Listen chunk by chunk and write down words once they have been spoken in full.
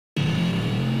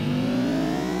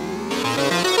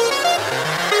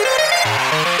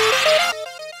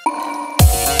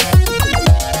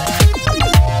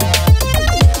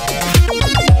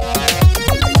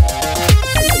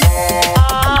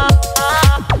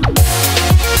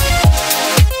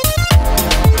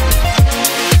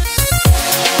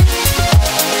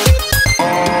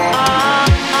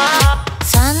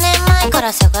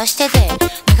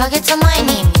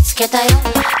たよ。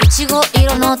いちご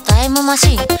色のタイムマ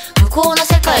シン、向こうの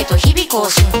世界と日々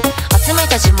交信。集め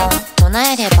た呪文、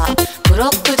唱えれば、ブロッ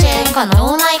クチェーン化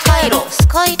の脳内回路、ス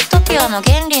カイトピアの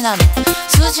原理なの。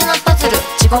数字のパズル、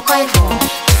自己解放、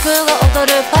時空が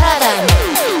踊るパラダイム、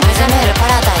目覚めるパ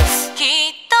ラダイス。きっ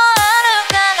とある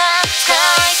からスカ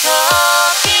イト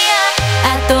ピ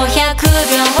ア。あと100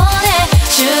秒で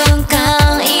瞬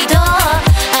間移動、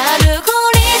アルゴ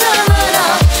リズムの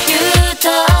ユート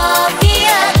ピア。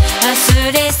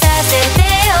忘れさせて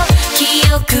よ、記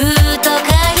憶と影。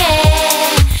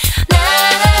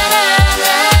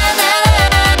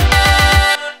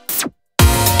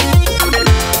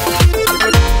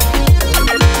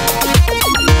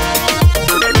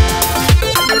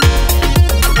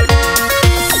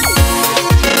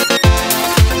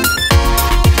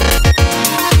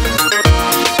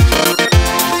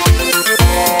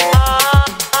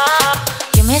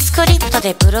夢スクリプト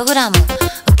でプログラム、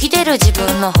浮き出る自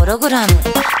分のホログラム。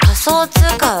仮想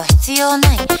通貨は必要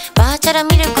ない、バーチャル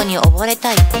ミルクに溺れ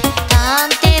たい。ターン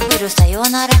テーブルさよう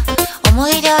なら、思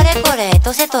い出あれこれエ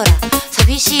トセトラ。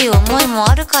寂しい思いも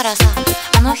あるからさ、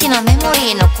あの日のメモ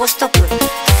リー残しとく。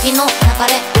時の流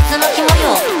れ、うつむき模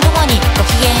様、共にご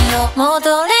きげんよう。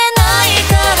戻れ